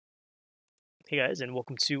Hey guys, and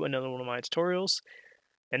welcome to another one of my tutorials.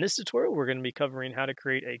 In this tutorial, we're going to be covering how to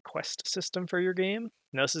create a quest system for your game.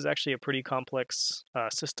 Now, this is actually a pretty complex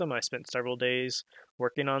system. I spent several days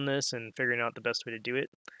working on this and figuring out the best way to do it.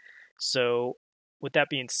 So, with that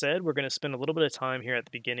being said, we're going to spend a little bit of time here at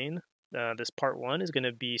the beginning. This part one is going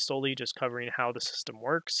to be solely just covering how the system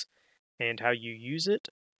works and how you use it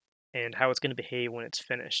and how it's going to behave when it's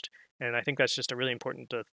finished. And I think that's just a really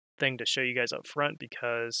important thing to show you guys up front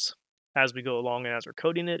because as we go along and as we're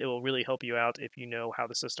coding it, it will really help you out if you know how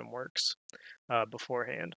the system works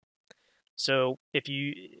beforehand. So if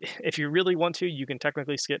you really want to, you can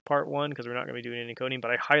technically skip part one because we're not going to be doing any coding,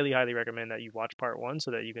 but I highly recommend that you watch part one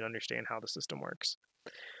so that you can understand how the system works.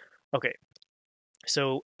 Okay,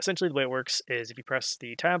 so essentially the way it works is if you press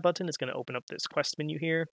the tab button, it's going to open up this quest menu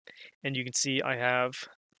here, and you can see I have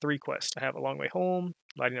 3 quests. I have A Long Way Home,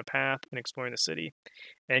 Lighting a Path, and Exploring the City.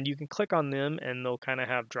 And you can click on them and they'll kind of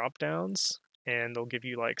have drop downs and they'll give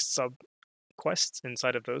you like sub quests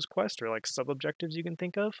inside of those quests or like sub objectives you can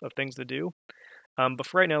think of things to do. But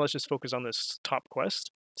for right now, let's just focus on this top quest.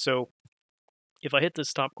 So if I hit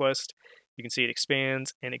this top quest, you can see it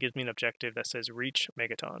expands and it gives me an objective that says reach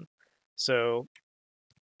Megaton. So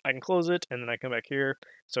I can close it and then I come back here.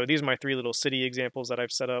 So these are my 3 little city examples that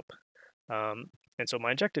I've set up. And so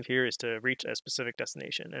my objective here is to reach a specific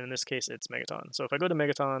destination, and in this case, it's Megaton. So if I go to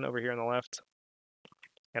Megaton over here on the left,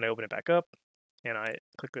 and I open it back up, and I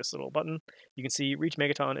click this little button, you can see Reach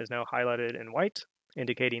Megaton is now highlighted in white,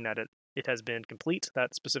 indicating that it has been complete,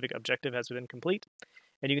 that specific objective has been complete.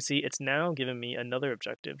 And you can see it's now given me another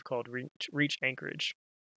objective called Reach Anchorage.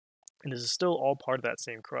 And this is still all part of that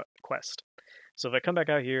same quest. So if I come back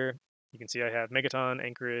out here, you can see I have Megaton,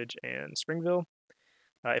 Anchorage, and Springville.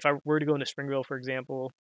 If I were to go into Springville, for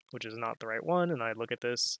example, which is not the right one, and I look at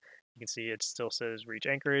this, you can see it still says Reach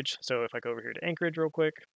Anchorage. So if I go over here to Anchorage real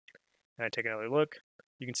quick, and I take another look,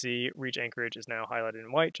 you can see Reach Anchorage is now highlighted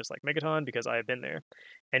in white, just like Megaton, because I have been there.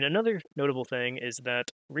 And another notable thing is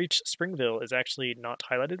that Reach Springville is actually not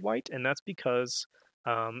highlighted white, and that's because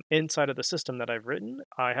inside of the system that I've written,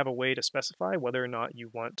 I have a way to specify whether or not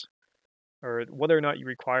you want or whether or not you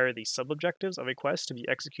require the sub-objectives of a quest to be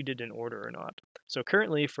executed in order or not. So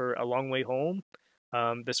currently for A Long Way Home,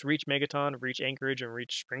 this Reach Megaton, Reach Anchorage, and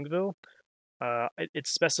Reach Springville, it's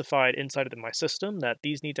specified inside of my system that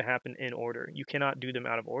these need to happen in order. You cannot do them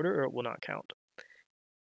out of order or it will not count.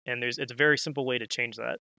 And it's a very simple way to change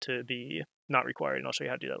that to be not required, and I'll show you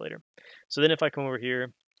how to do that later. So then if I come over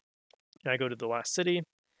here and I go to the last city,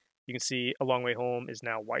 you can see A Long Way Home is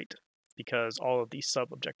now white because all of these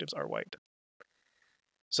sub-objectives are white.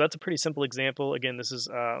 So that's a pretty simple example. Again, this is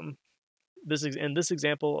in this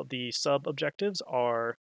example, the sub-objectives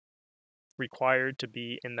are required to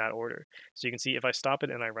be in that order. So you can see if I stop it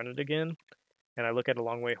and I run it again, and I look at A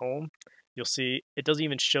Long Way Home, you'll see it doesn't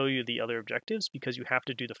even show you the other objectives because you have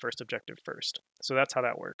to do the first objective first. So that's how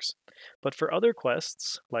that works. But for other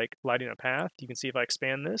quests, like Lighting a Path, you can see if I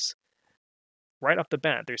expand this, right off the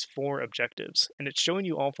bat, there's 4 objectives. And it's showing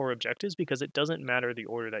you all 4 objectives because it doesn't matter the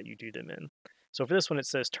order that you do them in. So for this one, it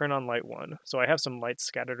says turn on light 1. So I have some lights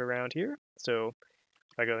scattered around here. So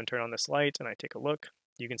if I go and turn on this light and I take a look,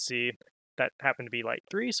 you can see that happened to be light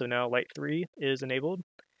 3. So now light 3 is enabled.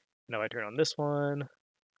 Now I turn on this one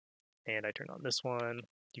and I turn on this one.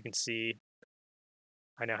 You can see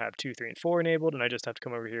I now have 2, 3, and 4 enabled, and I just have to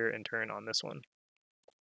come over here and turn on this one.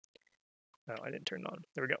 No, I didn't turn it on.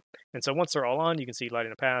 There we go. And so once they're all on, you can see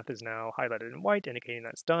Lighting a Path is now highlighted in white, indicating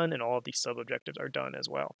that's done, and all of these sub-objectives are done as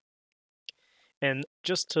well. And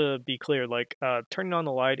just to be clear, like turning on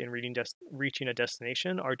the light and reaching a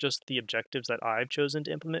destination are just the objectives that I've chosen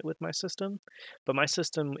to implement with my system. But my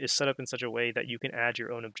system is set up in such a way that you can add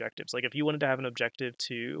your own objectives. Like if you wanted to have an objective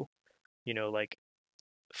to, like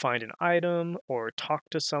find an item or talk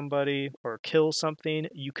to somebody or kill something,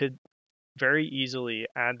 you could very easily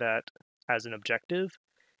add that as an objective.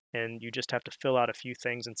 And you just have to fill out a few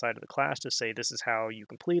things inside of the class to say this is how you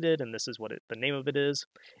complete it and this is what the name of it is,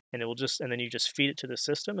 and it will and then you just feed it to the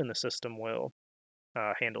system and the system will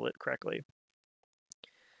handle it correctly.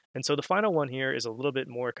 And so the final one here is a little bit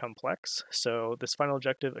more complex. So this final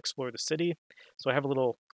objective, explore the city. So I have a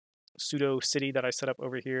little pseudo city that I set up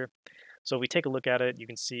over here. So if we take a look at it, you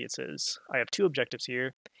can see it says I have 2 objectives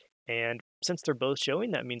here, and since they're both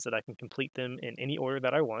showing, that means that I can complete them in any order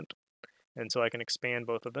that I want. And so I can expand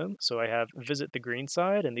both of them. So I have visit the green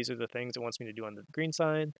side, and these are the things it wants me to do on the green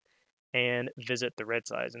side, and visit the red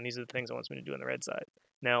side, and these are the things it wants me to do on the red side.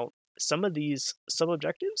 Now, some of these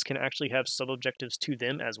sub-objectives can actually have sub-objectives to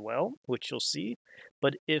them as well, which you'll see.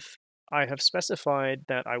 But if I have specified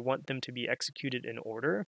that I want them to be executed in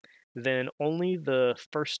order, then only the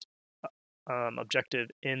first objective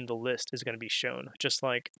in the list is going to be shown, just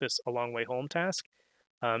like this A Long Way Home task.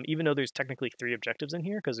 Even though there's technically 3 objectives in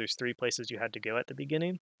here, because there's 3 places you had to go at the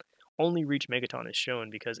beginning, only Reach Megaton is shown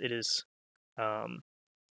because it is,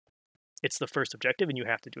 it's the first objective and you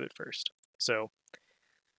have to do it first. So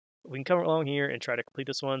we can come along here and try to complete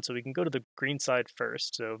this one. So we can go to the green side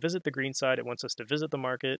first. So visit the green side. It wants us to visit the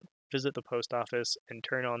market, visit the post office, and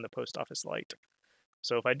turn on the post office light.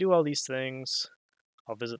 So if I do all these things,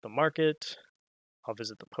 I'll visit the market, I'll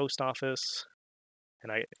visit the post office,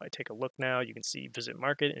 and if I take a look now, you can see visit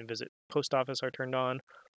market and visit post office are turned on,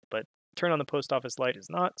 but turn on the post office light is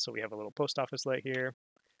not. So we have a little post office light here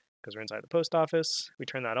because we're inside the post office. We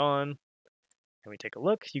turn that on and we take a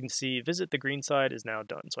look. You can see visit the green side is now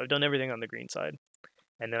done. So I've done everything on the green side,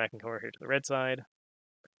 and then I can come over here to the red side.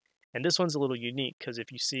 And this one's a little unique because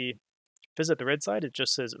if you see visit the red side, it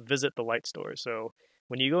just says visit the light store. So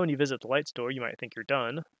when you go and you visit the light store, you might think you're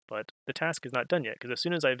done, but the task is not done yet, because as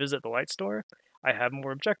soon as I visit the light store, I have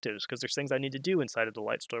more objectives, because there's things I need to do inside of the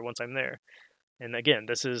light store once I'm there. And again,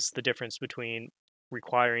 this is the difference between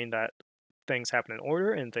requiring that things happen in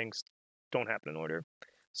order and things don't happen in order.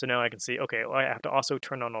 So now I can see, okay, well, I have to also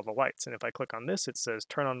turn on all the lights. And if I click on this, it says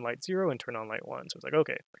turn on light 0 and turn on light 1. So it's like,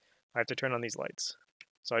 okay, I have to turn on these lights.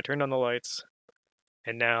 So I turned on the lights,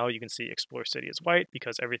 and now you can see Explore City is white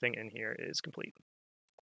because everything in here is complete.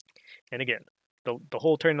 And again, the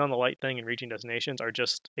whole turning on the light thing and reaching destinations are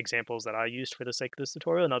just examples that I used for the sake of this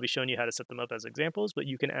tutorial, and I'll be showing you how to set them up as examples, but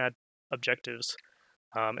you can add objectives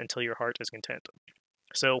until your heart is content.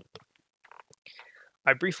 So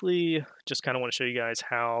I briefly just kind of want to show you guys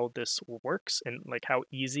how this works and like how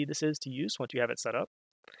easy this is to use once you have it set up.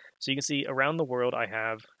 So you can see around the world I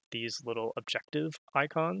have these little objective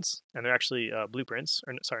icons, and they're actually blueprints,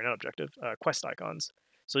 or sorry, not objective, quest icons.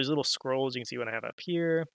 So these little scrolls, you can see one I have up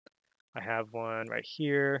here. I have one right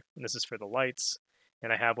here, and this is for the lights.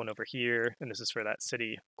 And I have one over here, and this is for that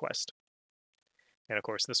city quest. And of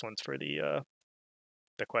course, this one's for the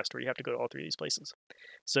quest where you have to go to all 3 of these places.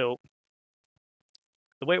 So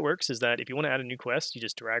the way it works is that if you want to add a new quest, you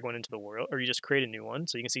just drag one into the world, or you just create a new one.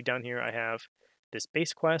 So you can see down here I have this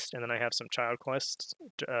base quest, and then I have some child quests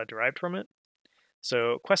derived from it.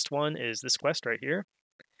 So quest 1 is this quest right here,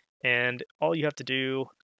 and all you have to do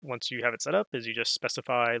once you have it set up is you just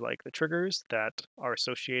specify like the triggers that are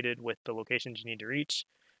associated with the locations you need to reach.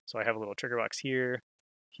 So I have a little trigger box here,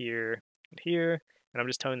 here, and here, and I'm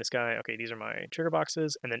just telling this guy, okay, these are my trigger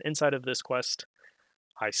boxes, and then inside of this quest,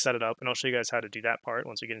 I set it up, and I'll show you guys how to do that part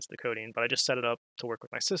once we get into the coding, but I just set it up to work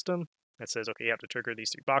with my system. It says, okay, you have to trigger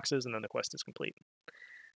these 3 boxes, and then the quest is complete.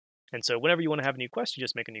 And so whenever you want to have a new quest, you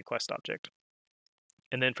just make a new quest object.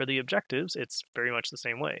 And then for the objectives, it's very much the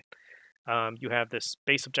same way. You have this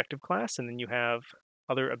base objective class, and then you have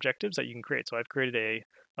other objectives that you can create. So I've created a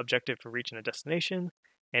objective for reaching a destination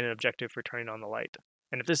and an objective for turning on the light.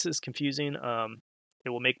 And if this is confusing, it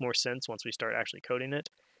will make more sense once we start actually coding it.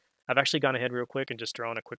 I've actually gone ahead real quick and just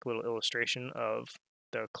drawn a quick little illustration of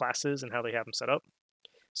the classes and how they have them set up.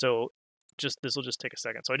 So this will just take a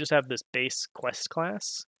second. So I just have this base quest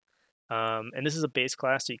class, and this is a base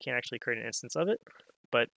class, so you can't actually create an instance of it,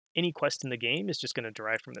 but any quest in the game is just going to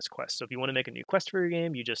derive from this quest. So if you want to make a new quest for your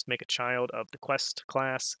game, you just make a child of the quest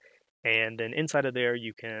class, and then inside of there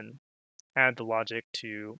you can add the logic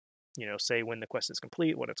to, say when the quest is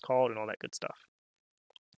complete, what it's called, and all that good stuff.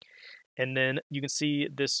 And then you can see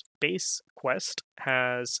this base quest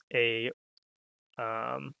has a,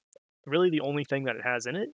 really the only thing that it has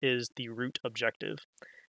in it is the root objective.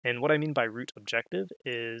 And what I mean by root objective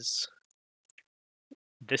is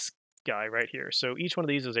this guy right here. So each one of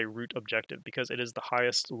these is a root objective because it is the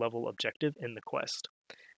highest level objective in the quest.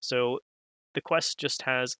 So the quest just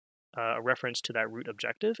has a reference to that root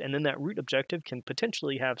objective, and then that root objective can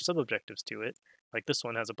potentially have sub-objectives to it. Like this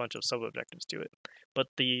one has a bunch of sub-objectives to it. But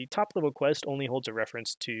the top level quest only holds a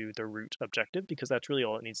reference to the root objective because that's really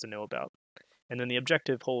all it needs to know about. And then the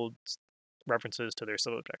objective holds references to their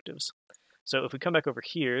sub-objectives. So if we come back over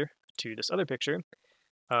here to this other picture,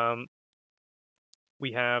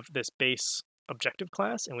 we have this base objective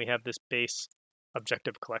class, and we have this base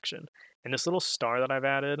objective collection. And this little star that I've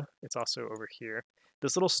added, it's also over here.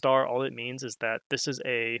 This little star, all it means is that this is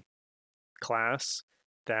a class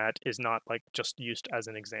that is not like just used as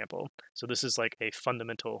an example. So this is like a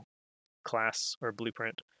fundamental class or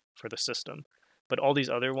blueprint for the system. But all these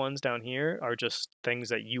other ones down here are just things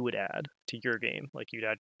that you would add to your game. Like you'd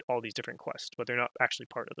add all these different quests, but they're not actually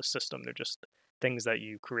part of the system. They're just things that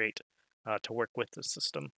you create to work with the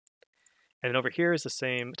system. And then over here is the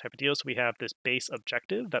same type of deal. So we have this base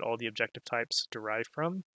objective that all the objective types derive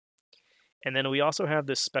from. And then we also have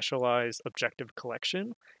this specialized objective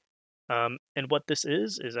collection. And what this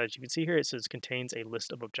is, as you can see here, it says contains a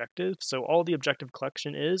list of objectives. So all the objective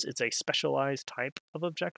collection is, it's a specialized type of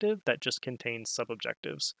objective that just contains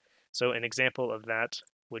sub-objectives. So an example of that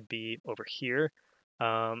would be over here.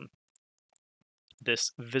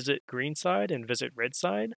 This visit green side and visit red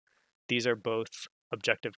side. These are both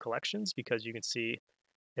objective collections because you can see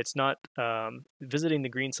it's not, visiting the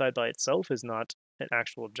green side by itself is not an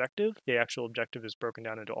actual objective. The actual objective is broken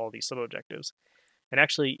down into all these sub-objectives. And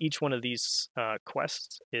actually, each one of these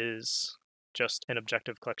quests is just an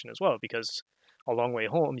objective collection as well, because a long way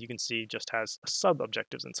home, you can see, just has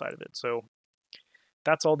sub-objectives inside of it. So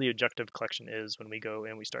that's all the objective collection is when we go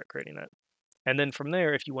and we start creating that. And then from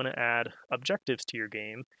there, if you want to add objectives to your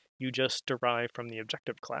game, you just derive from the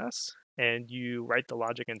objective class, and you write the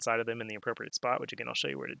logic inside of them in the appropriate spot, which again, I'll show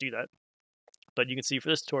you where to do that. But you can see for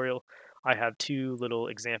this tutorial, I have two little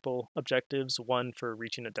example objectives, one for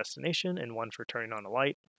reaching a destination and one for turning on a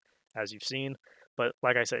light, as you've seen. But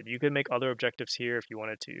like I said, you could make other objectives here if you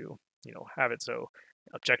wanted to, have it so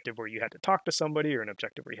objective where you had to talk to somebody or an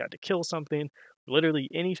objective where you had to kill something. Literally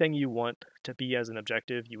anything you want to be as an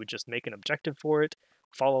objective, you would just make an objective for it,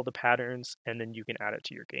 follow the patterns, and then you can add it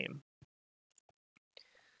to your game.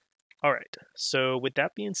 All right, so with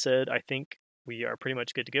that being said, I think we are pretty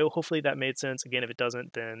much good to go. Hopefully that made sense. Again, if it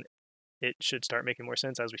doesn't, then it should start making more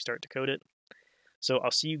sense as we start to code it. So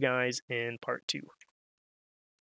I'll see you guys in part 2.